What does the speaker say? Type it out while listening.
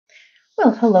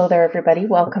Well, hello there, everybody.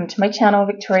 Welcome to my channel.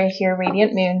 Victoria here,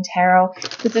 Radiant Moon Tarot.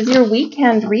 This is your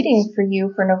weekend reading for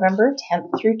you for November 10th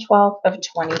through 12th of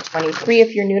 2023.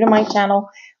 If you're new to my channel,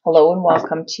 hello and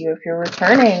welcome to you. If you're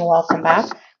returning, welcome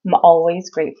back. I'm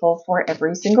always grateful for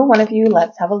every single one of you.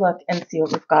 Let's have a look and see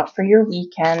what we've got for your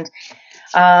weekend.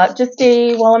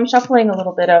 While I'm shuffling, a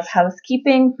little bit of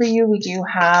housekeeping for you. We do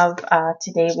have,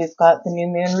 today we've got the new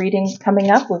moon readings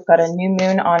coming up. We've got a new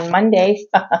moon on Monday.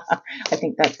 I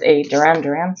think that's a Duran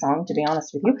Duran song, to be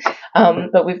honest with you.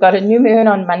 But we've got a new moon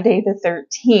on Monday the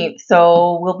 13th.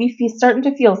 So we'll be starting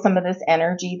to feel some of this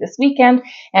energy this weekend.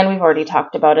 And we've already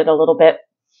talked about it a little bit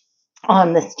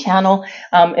on this channel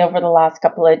over the last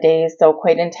couple of days. So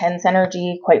quite intense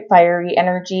energy, quite fiery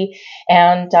energy,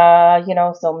 and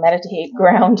so meditate,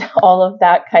 ground, all of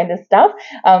that kind of stuff.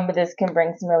 But this can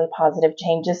bring some really positive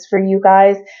changes for you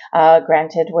guys,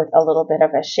 granted with a little bit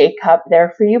of a shake up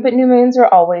there for you. But new moons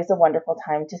are always a wonderful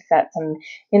time to set some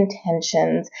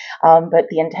intentions. But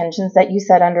the intentions that you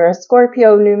set under a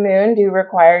Scorpio new moon do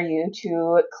require you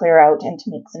to clear out and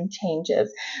to make some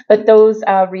changes. But those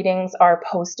readings are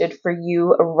posted for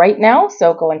you right now,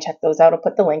 so go and check those out. I'll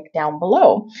put the link down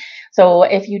below. So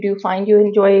if you do find you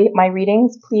enjoy my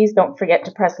readings, please don't forget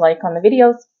to press like on the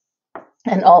videos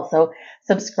and also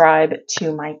subscribe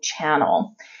to my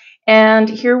channel. And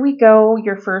here we go,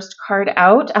 your first card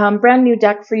out. Brand new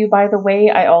deck for you, by the way.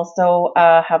 I also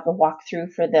have the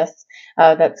walkthrough for this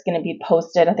that's going to be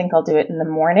posted. I think I'll do it in the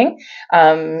morning,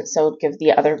 so give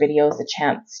the other videos a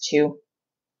chance to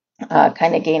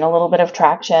kind of gain a little bit of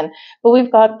traction. But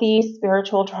we've got the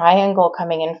spiritual triangle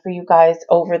coming in for you guys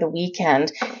over the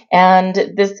weekend. And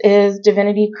this is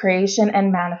divinity, creation,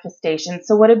 and manifestation.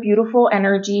 So what a beautiful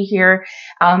energy here.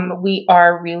 We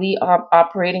are really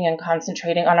operating and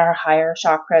concentrating on our higher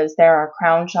chakras. There, our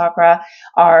crown chakra,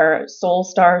 our soul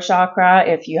star chakra.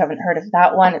 If you haven't heard of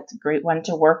that one, it's a great one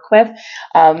to work with.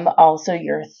 Also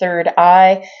your third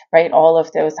eye, right? All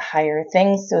of those higher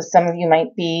things. So some of you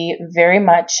might be very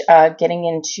much getting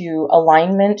into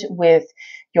alignment with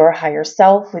your higher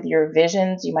self, with your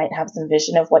visions. You might have some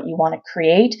vision of what you want to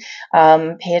create.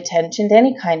 Pay attention to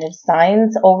any kind of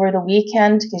signs over the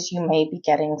weekend because you may be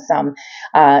getting some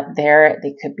there.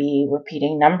 They could be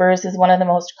repeating numbers is one of the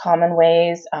most common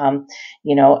ways.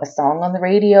 A song on the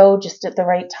radio just at the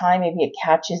right time. Maybe it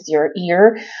catches your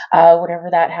ear, whatever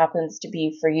that happens to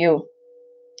be for you.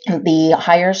 The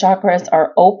higher chakras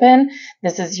are open.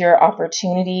 This is your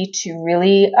opportunity to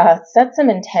really set some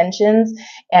intentions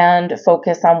and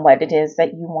focus on what it is that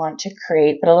you want to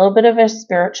create. But a little bit of a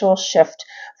spiritual shift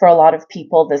for a lot of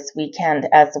people this weekend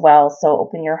as well. So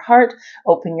open your heart,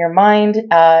 open your mind.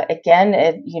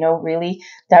 Really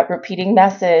that repeating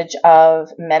message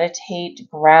of meditate,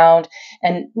 ground.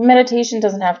 And meditation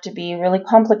doesn't have to be really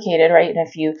complicated, right? And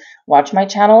if you watch my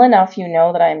channel enough, you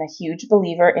know that I'm a huge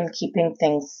believer in keeping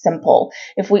things simple.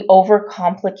 If we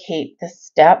overcomplicate the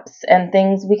steps and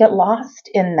things, we get lost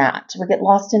in that. We get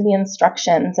lost in the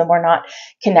instructions and we're not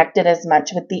connected as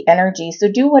much with the energy. So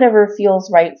do whatever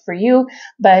feels right for you,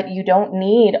 but you don't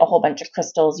need a whole bunch of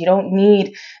crystals. You don't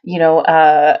need,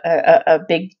 a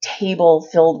big table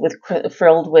filled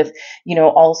with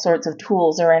all sorts of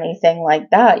tools or anything like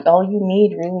that. All you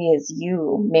need really is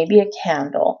you, maybe a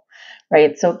candle.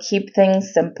 Right. So keep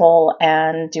things simple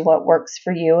and do what works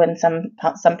for you. And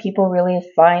some people really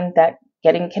find that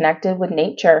getting connected with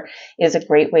nature is a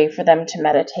great way for them to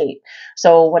meditate.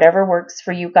 So whatever works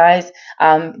for you guys,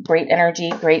 great energy,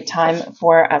 great time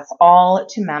for us all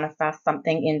to manifest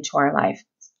something into our life.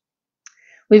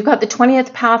 We've got the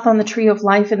 20th path on the tree of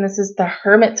life, and this is the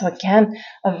Hermit. So again,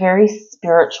 a very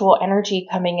spiritual energy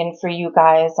coming in for you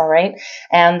guys, all right?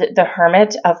 And the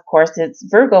Hermit, of course, it's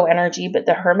Virgo energy, but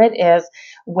the Hermit is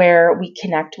where we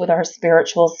connect with our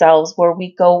spiritual selves, where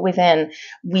we go within,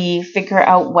 we figure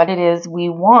out what it is we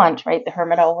want, right? The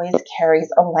Hermit always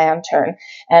carries a lantern,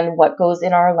 and what goes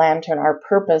in our lantern, our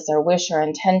purpose, our wish, our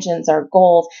intentions, our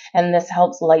goals, and this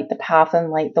helps light the path and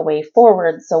light the way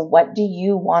forward. So what do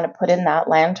you want to put in that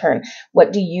lantern?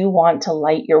 What do you want to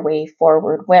light your way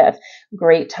forward with?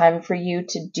 Great time for you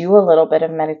to do a little bit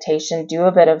of meditation, do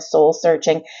a bit of soul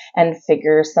searching, and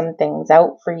figure some things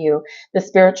out for you. The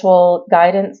spiritual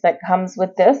guidance that comes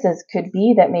with this could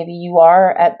be that maybe you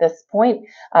are at this point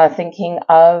thinking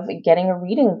of getting a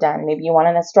reading done. Maybe you want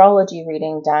an astrology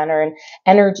reading done or an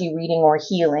energy reading or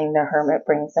healing. The Hermit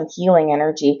brings some healing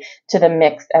energy to the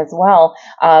mix as well.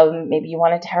 Maybe you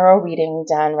want a tarot reading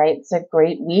done, right? It's a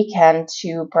great weekend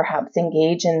to perhaps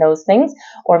engage in those things,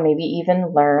 or maybe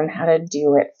even learn how to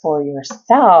do it for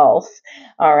yourself.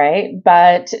 All right.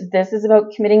 But this is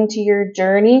about committing to your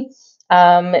journey.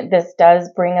 This does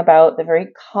bring about the very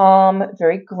calm,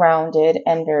 very grounded,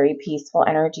 and very peaceful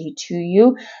energy to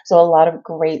you. So a lot of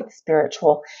great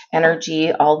spiritual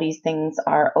energy. All these things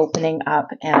are opening up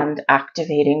and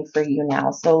activating for you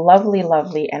now. So lovely,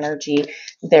 lovely energy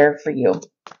there for you.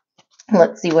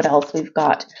 Let's see what else we've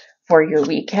got for your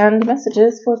weekend.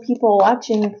 Messages for people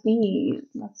watching, please.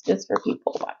 Messages for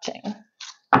people watching.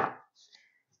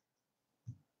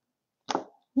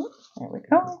 There we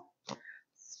go.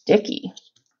 Sticky.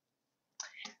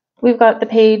 We've got the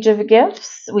Page of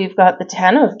Gifts, we've got the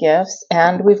Ten of Gifts,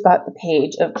 and we've got the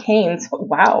Page of Canes.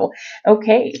 Wow.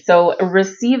 Okay, so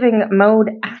receiving mode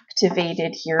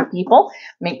activated here, people.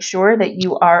 Make sure that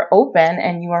you are open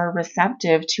and you are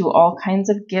receptive to all kinds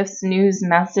of gifts, news,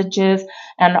 messages,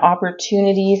 and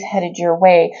opportunities headed your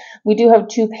way. We do have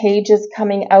 2 pages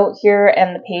coming out here,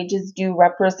 and the pages do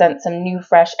represent some new,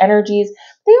 fresh energies.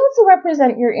 They also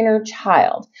represent your inner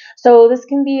child. So this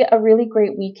can be a really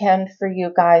great weekend for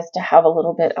you guys to have a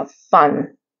little bit of fun.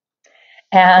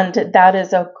 And that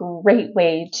is a great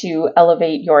way to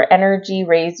elevate your energy,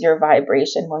 raise your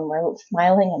vibration. When we're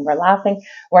smiling and we're laughing,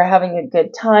 we're having a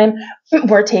good time.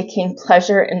 We're taking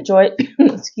pleasure and joy,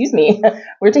 excuse me,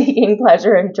 we're taking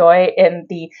pleasure and joy in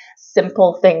the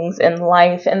simple things in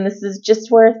life. And this is just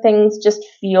where things just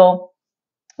feel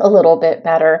a little bit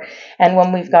better. And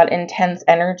when we've got intense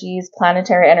energies,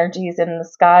 planetary energies in the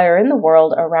sky or in the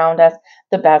world around us,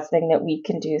 the best thing that we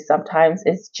can do sometimes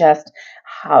is just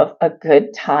have a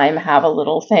good time, have a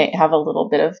little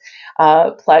bit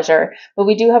of pleasure. But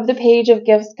we do have the Page of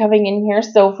Gifts coming in here.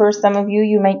 So for some of you,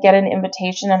 you might get an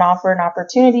invitation, an offer, an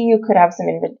opportunity. You could have some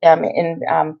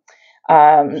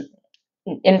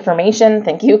information,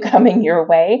 thank you, coming your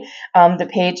way. The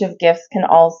Page of Gifts can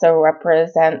also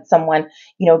represent someone,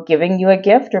 giving you a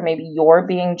gift, or maybe you're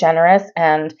being generous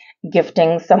and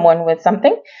gifting someone with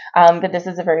something. But this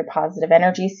is a very positive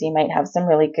energy, so you might have some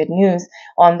really good news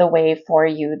on the way for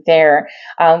you there.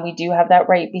 We do have that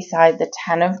right beside the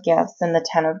Ten of Gifts, and the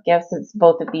Ten of Gifts, it's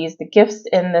both of these. The gifts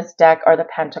in this deck are the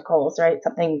pentacles, right?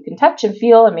 Something you can touch and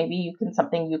feel, and maybe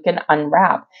something you can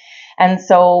unwrap. And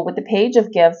so with the Page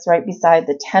of Gifts right beside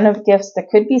the Ten of Gifts, there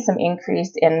could be some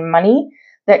increase in money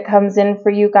that comes in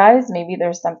for you guys. Maybe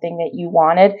there's something that you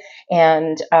wanted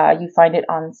and you find it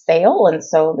on sale. And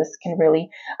so this can really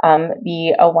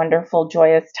be a wonderful,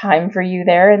 joyous time for you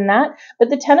there in that. But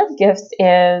the Ten of Gifts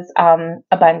is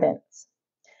abundance,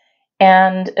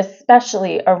 and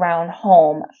especially around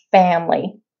home,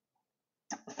 family,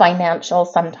 financial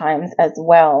sometimes as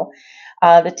well.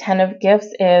 The Ten of Gifts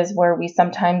is where we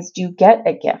sometimes do get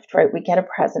a gift, right? We get a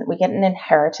present, we get an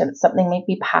inheritance, something may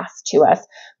be passed to us,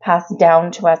 passed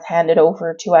down to us, handed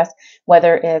over to us,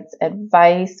 whether it's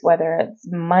advice, whether it's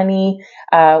money,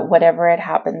 whatever it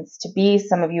happens to be.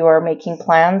 Some of you are making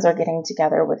plans or getting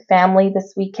together with family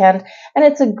this weekend, and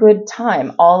it's a good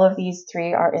time. All of these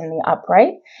 3 are in the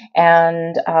upright,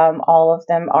 and all of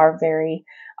them are very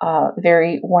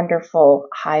wonderful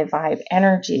high vibe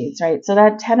energies, right? So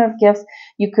that Ten of Gifts,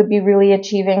 you could be really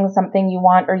achieving something you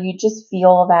want, or you just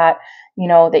feel that,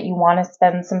 that you want to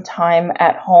spend some time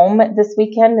at home this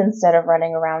weekend instead of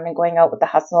running around and going out with the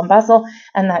hustle and bustle.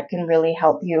 And that can really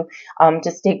help you to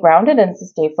stay grounded and to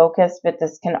stay focused. But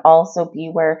this can also be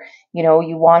where,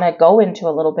 you want to go into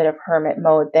a little bit of hermit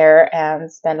mode there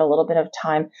and spend a little bit of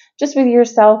time just with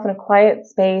yourself in a quiet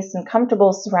space and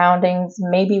comfortable surroundings,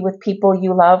 maybe with people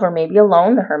you love, or maybe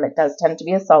alone. The hermit does tend to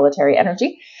be a solitary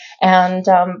energy. And,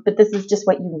 but this is just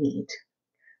what you need.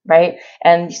 Right?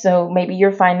 And so maybe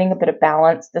you're finding a bit of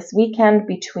balance this weekend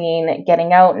between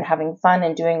getting out and having fun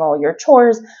and doing all your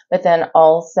chores, but then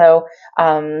also,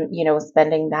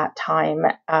 spending that time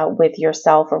with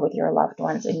yourself or with your loved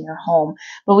ones in your home.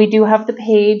 But we do have the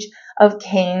Page of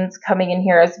Canes coming in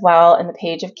here as well. And the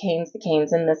Page of Canes, the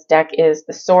canes in this deck is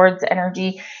the Swords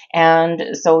energy.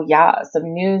 And so, yeah,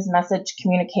 some news, message,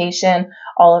 communication,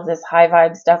 all of this high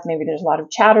vibe stuff. Maybe there's a lot of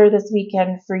chatter this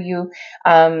weekend for you.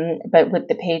 But with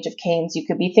the Page of Canes, you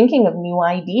could be thinking of new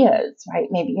ideas, right?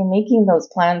 Maybe you're making those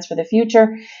plans for the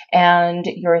future and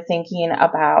you're thinking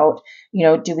about,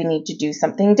 do we need to do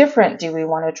something different? Do we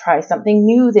want to try something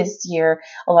new this year?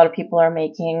 A lot of people are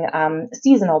making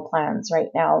seasonal plans right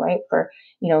now, right? For,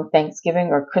 Thanksgiving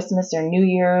or Christmas or New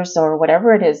Year's or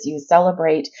whatever it is you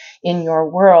celebrate in your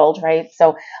world, right?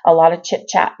 So a lot of chit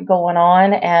chat going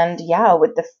on. And yeah,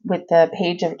 with the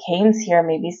Page of Canes here,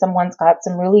 maybe someone's got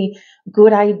some really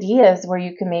good ideas where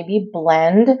you can maybe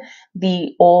blend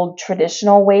the old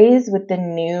traditional ways with the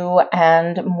new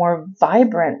and more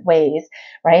vibrant ways,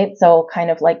 right? So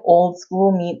kind of like old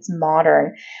school meets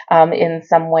modern in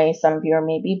some way. Some of you are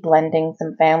maybe blending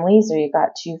some families, or you got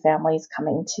 2 families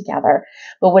coming together.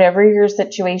 But whatever your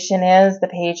situation is, the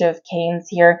Page of Canes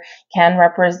here can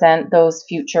represent those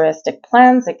futuristic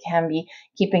plans. It can be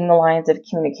keeping the lines of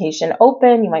communication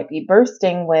open. You might be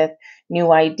bursting with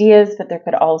new ideas, but there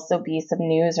could also be some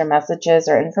news or messages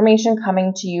or information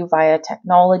coming to you via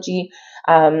technology,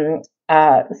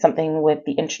 something with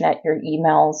the internet, your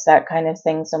emails, that kind of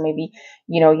thing. So maybe,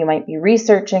 you might be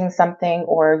researching something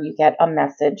or you get a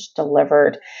message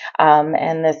delivered.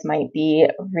 And this might be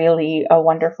really a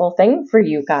wonderful thing for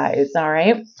you guys. All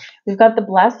right. We've got the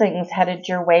blessings headed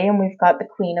your way, and we've got the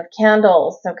Queen of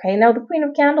Candles. Okay. Now the Queen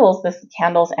of Candles, this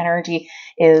candles energy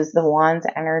is the Wands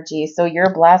energy. So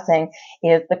your blessing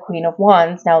is the Queen of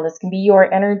Wands. Now this can be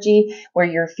your energy where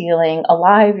you're feeling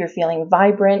alive, you're feeling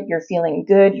vibrant, you're feeling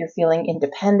good, you're feeling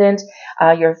independent,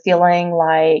 you're feeling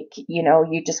like,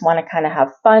 you just want to kind of have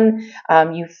fun.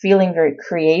 You're feeling very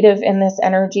creative in this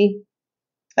energy.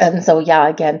 And so, yeah,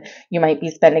 again, you might be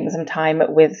spending some time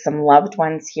with some loved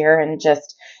ones here and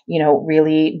just,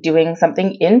 really doing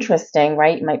something interesting,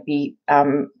 right? You might be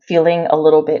feeling a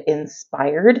little bit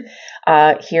inspired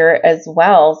here as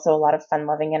well. So a lot of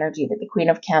fun-loving energy. But the Queen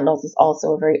of Candles is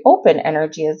also a very open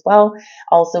energy as well,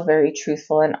 also very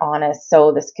truthful and honest.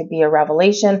 So this could be a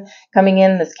revelation coming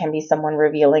in. This can be someone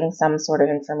revealing some sort of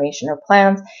information or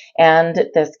plans. And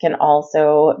this can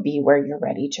also be where you're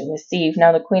ready to receive.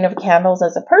 Now, the Queen of Candles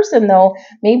as a person, though,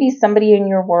 maybe somebody in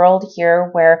your world here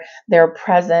where their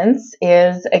presence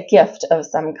is a gift of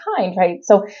some kind, right?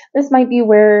 So this might be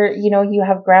where, you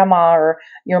have grandma or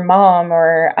your mom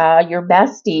or your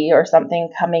bestie or something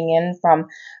coming in from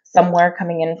somewhere,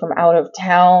 coming in from out of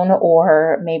town,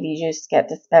 or maybe you just get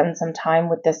to spend some time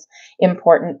with this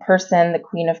important person. The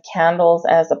Queen of Candles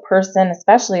as a person,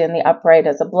 especially in the upright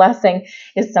as a blessing,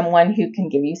 is someone who can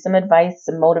give you some advice,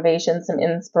 some motivation, some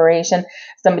inspiration,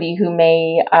 somebody who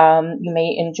you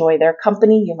may enjoy their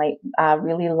company. You might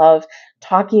really love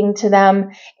talking to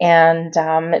them. And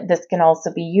this can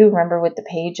also be you. Remember, with the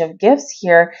Page of Gifts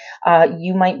here,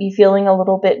 you might be feeling a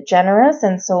little bit generous.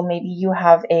 And so maybe you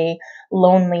have a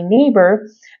lonely neighbor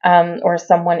or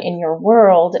someone in your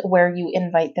world where you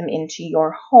invite them into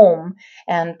your home,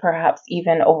 and perhaps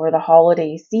even over the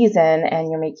holiday season,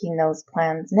 and you're making those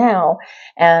plans now.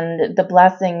 And the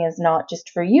blessing is not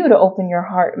just for you to open your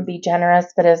heart and be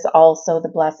generous, but is also the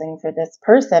blessing for this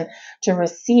person to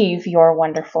receive your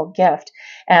wonderful gift.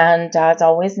 And it's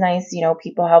always nice,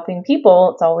 people helping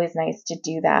people. It's always nice to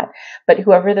do that. But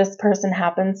whoever this person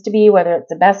happens to be, whether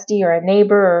it's a bestie or a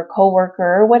neighbor or a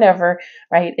coworker or whatever,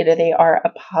 right, they are a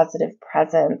positive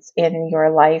presence in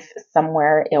your life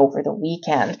somewhere over the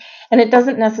weekend. And it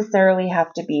doesn't necessarily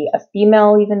have to be a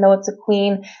female, even though it's a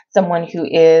queen, someone who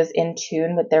is in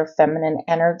tune with their feminine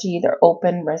energy. They're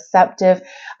open, receptive.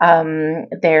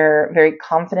 They're very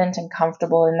confident and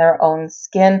comfortable in their own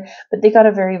skin, but they got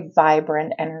a very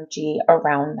vibrant energy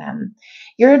around them.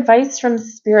 Your advice from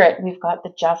Spirit, we've got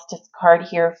the Justice card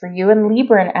here for you in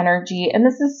Libran energy, and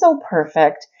this is so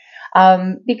perfect.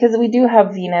 Because we do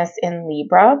have Venus in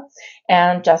Libra,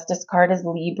 and Justice card is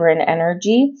Libran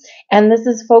energy, and this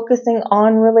is focusing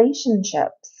on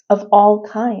relationships of all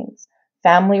kinds,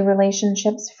 family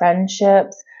relationships,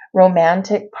 friendships,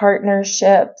 romantic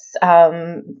partnerships,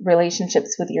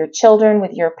 relationships with your children,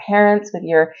 with your parents, with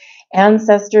your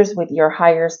ancestors, with your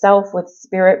higher self, with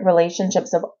spirit,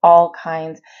 relationships of all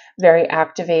kinds, very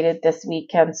activated this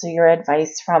weekend. So your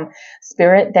advice from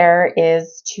Spirit there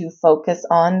is to focus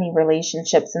on the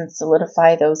relationships and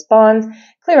solidify those bonds,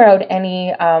 clear out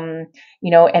any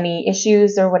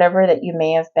issues or whatever that you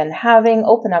may have been having,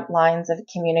 open up lines of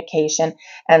communication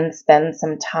and spend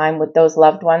some time with those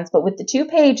loved ones. But with the 2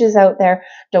 pages out there,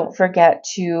 don't forget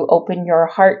to open your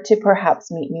heart to perhaps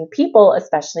meet new people,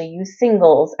 especially you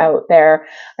singles out there,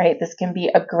 right? This can be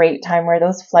a great time where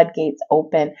those floodgates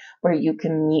open, where you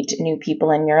can meet new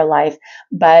people in your life,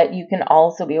 but you can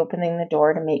also be opening the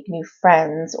door to make new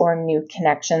friends or new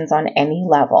connections on any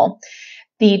level.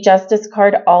 The Justice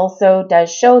card also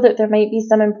does show that there might be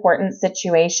some important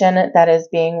situation that is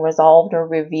being resolved or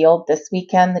revealed this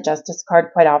weekend. The Justice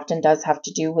card quite often does have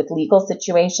to do with legal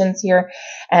situations here,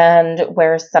 and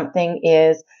where something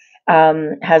is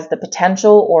has the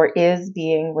potential or is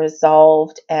being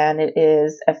resolved, and it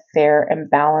is a fair and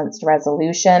balanced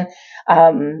resolution.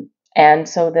 And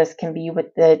so this can be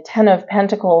with the 10 of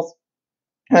Pentacles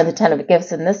or the 10 of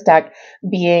Gifts in this deck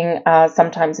being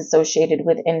sometimes associated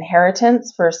with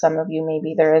inheritance. For some of you,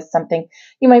 maybe there is something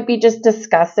you might be just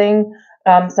discussing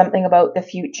something about the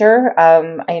future.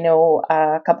 I know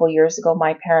a couple years ago,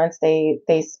 my parents,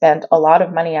 they spent a lot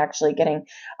of money actually getting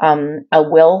a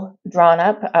will drawn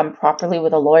up properly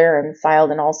with a lawyer and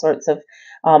filed in all sorts of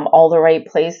all the right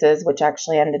places, which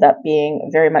actually ended up being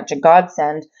very much a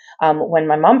godsend. When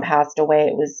my mom passed away,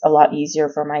 it was a lot easier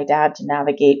for my dad to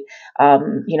navigate,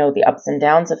 the ups and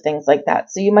downs of things like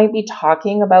that. So you might be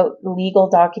talking about legal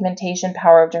documentation,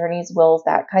 power of attorneys, wills,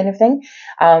 that kind of thing.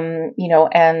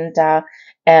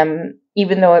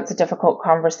 Even though it's a difficult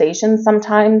conversation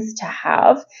sometimes to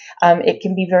have, it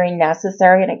can be very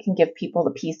necessary and it can give people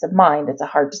the peace of mind. It's a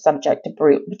hard subject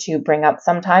to bring up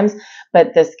sometimes,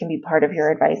 but this can be part of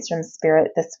your advice from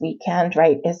Spirit this weekend,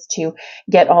 right? Is to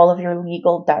get all of your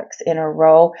legal ducks in a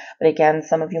row. But again,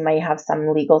 some of you might have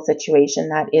some legal situation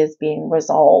that is being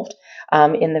resolved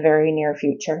in the very near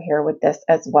future here with this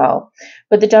as well.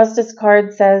 But the Justice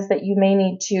card says that you may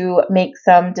need to make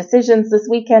some decisions this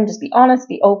weekend. Just be honest,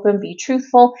 be open, be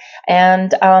truthful,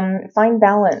 and find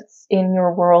balance in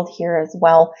your world here as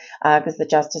well, because the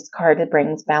Justice card, it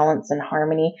brings balance and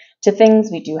harmony to things.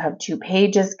 We do have 2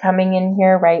 pages coming in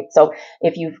here, right? So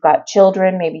if you've got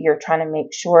children, maybe you're trying to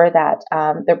make sure that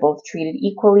they're both treated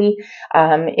equally.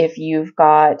 If you've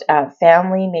got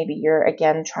family, maybe you're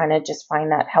again trying to just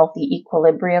find that healthy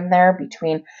equilibrium there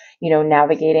between,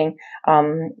 navigating,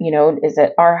 is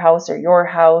it our house or your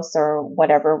house or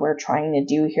whatever we're trying to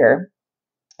do here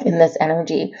in this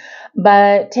energy.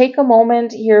 But take a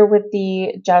moment here with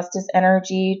the Justice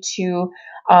energy to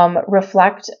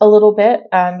reflect a little bit,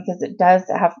 because it does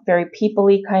have very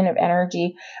people-y kind of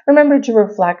energy. Remember to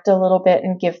reflect a little bit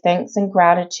and give thanks and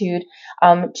gratitude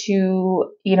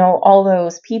to, all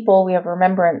those people. We have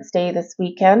Remembrance Day this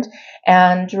weekend,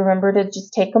 and remember to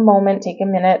just take a moment, take a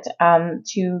minute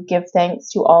to give thanks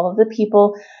to all of the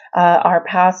people, our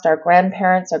past, our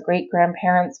grandparents, our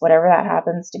great-grandparents, whatever that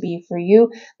happens to be for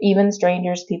you, even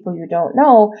strangers, people you don't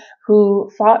know,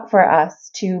 who fought for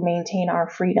us to maintain our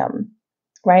freedom,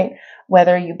 right?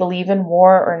 Whether you believe in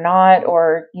war or not,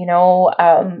 or,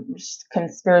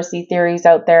 conspiracy theories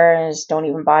out there, and just don't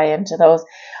even buy into those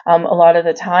a lot of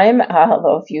the time,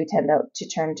 although a few tend to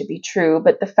turn to be true.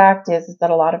 But the fact is that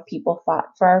a lot of people fought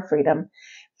for our freedom,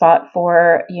 fought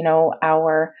for,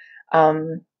 our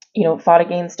fought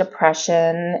against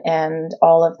depression and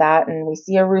all of that. And we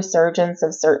see a resurgence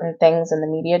of certain things, and the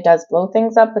media does blow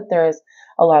things up, but there is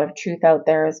a lot of truth out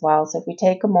there as well. So if we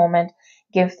take a moment,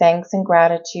 give thanks and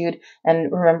gratitude,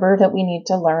 and remember that we need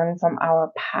to learn from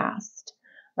our past,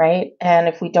 right? And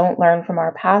if we don't learn from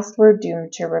our past, we're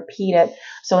doomed to repeat it.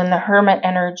 So in the Hermit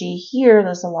energy here,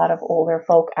 there's a lot of older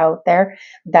folk out there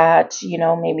that,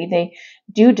 maybe they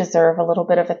do deserve a little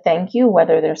bit of a thank you,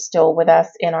 whether they're still with us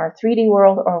in our 3D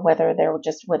world or whether they're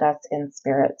just with us in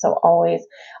spirit. So always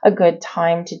a good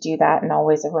time to do that, and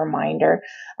always a reminder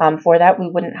for that. We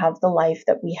wouldn't have the life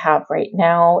that we have right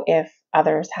now if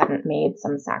others hadn't made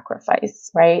some sacrifice,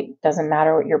 right? Doesn't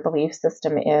matter what your belief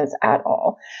system is at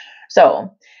all.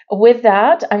 So with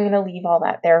that, I'm going to leave all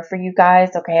that there for you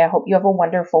guys. Okay, I hope you have a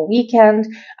wonderful weekend.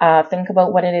 Think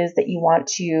about what it is that you want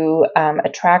to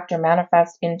attract or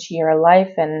manifest into your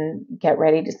life, and get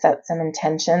ready to set some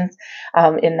intentions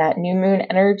in that new moon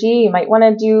energy. You might want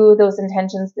to do those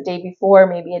intentions the day before,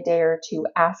 maybe a day or two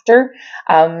after.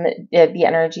 The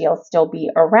energy will still be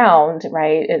around,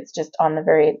 right? It's just on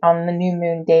the new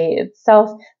moon day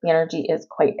itself, the energy is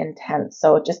quite intense.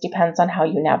 So it just depends on how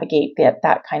you navigate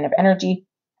that kind of energy.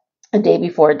 A day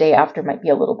before, a day after might be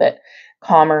a little bit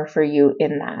calmer for you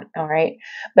in that. All right.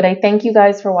 But I thank you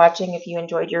guys for watching. If you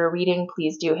enjoyed your reading,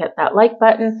 please do hit that like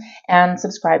button and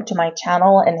subscribe to my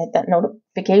channel and hit that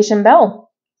notification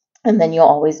bell. And then you'll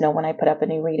always know when I put up a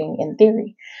new reading in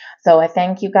theory. So I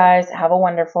thank you guys. Have a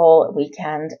wonderful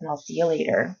weekend, and I'll see you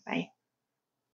later. Bye.